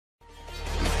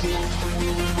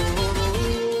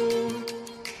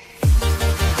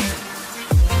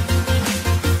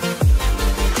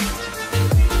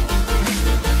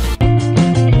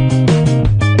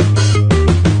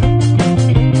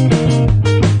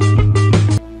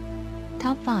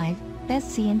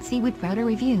CNC Wood Router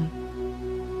review.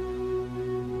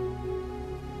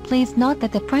 Please note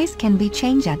that the price can be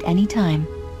changed at any time.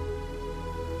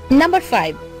 Number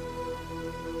 5.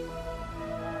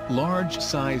 Large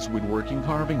size woodworking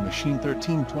carving machine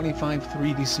 1325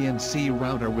 3D CNC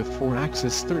router with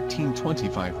 4-axis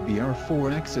 1325 BR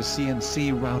 4-axis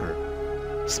CNC router.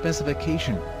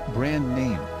 Specification, brand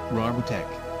name, Robotech,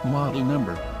 model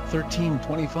number,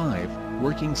 1325,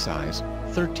 working size,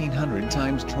 1300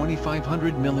 x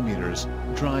 2500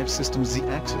 mm, drive system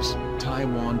Z-axis,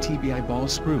 Taiwan TBI ball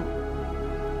screw.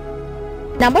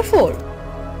 Number 4.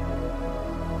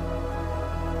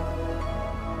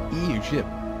 EU ship.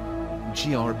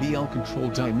 GRBL Control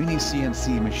Die Mini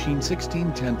CNC Machine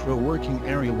 1610 Pro Working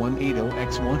Area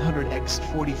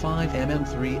 180x100x45 mm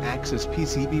 3-axis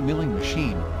PCB Milling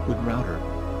Machine, Wood Router.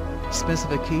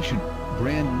 Specification,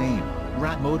 brand name,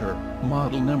 Rat Motor,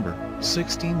 model number,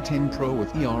 1610 Pro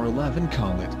with ER11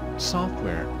 collet,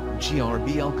 software,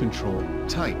 GRBL Control,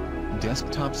 type,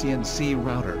 desktop CNC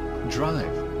router,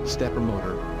 drive, stepper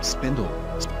motor, spindle.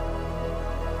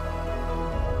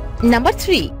 Number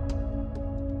 3.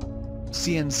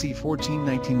 CNC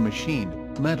 1419 machine,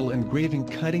 metal engraving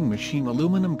cutting machine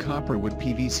aluminum copper wood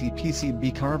PVC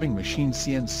PCB carving machine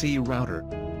CNC router.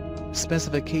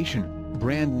 Specification,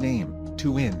 brand name,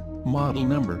 2-in, model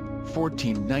number,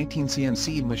 1419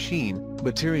 CNC machine,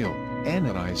 material,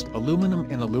 anodized aluminum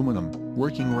and aluminum,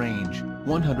 working range,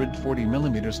 140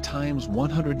 mm x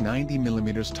 190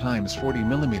 mm x 40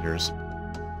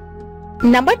 mm.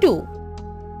 Number 2.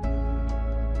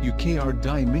 UKR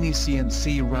Die Mini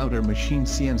CNC Router Machine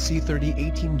CNC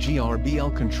 3018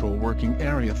 GRBL Control Working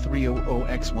Area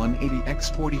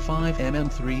 300x180x45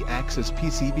 mm 3-axis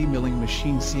PCB Milling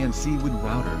Machine CNC Wood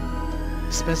Router.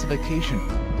 Specification,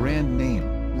 brand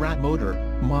name, Rat Motor,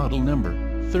 model number,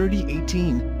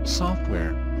 3018,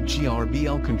 software,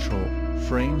 GRBL Control,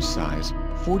 frame size,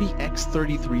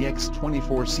 40x33x24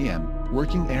 cm,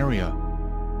 working area.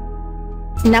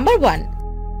 Number 1.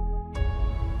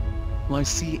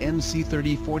 CNC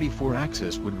 3044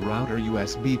 Axis Wood Router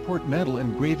USB port metal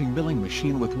engraving milling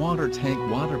machine with water tank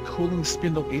water cooling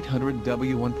spindle 800W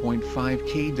 1.5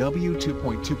 kW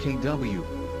 2.2 kW.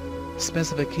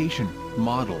 Specification,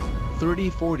 model,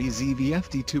 3040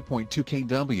 ZVFD 2.2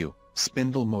 kW,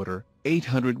 spindle motor,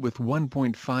 800 with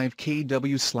 1.5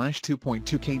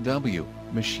 kW/2.2 kW,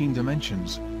 machine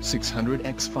dimensions,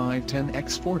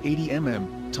 600x510x480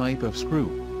 mm, type of screw.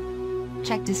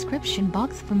 Check description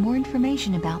box for more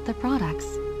information about the products.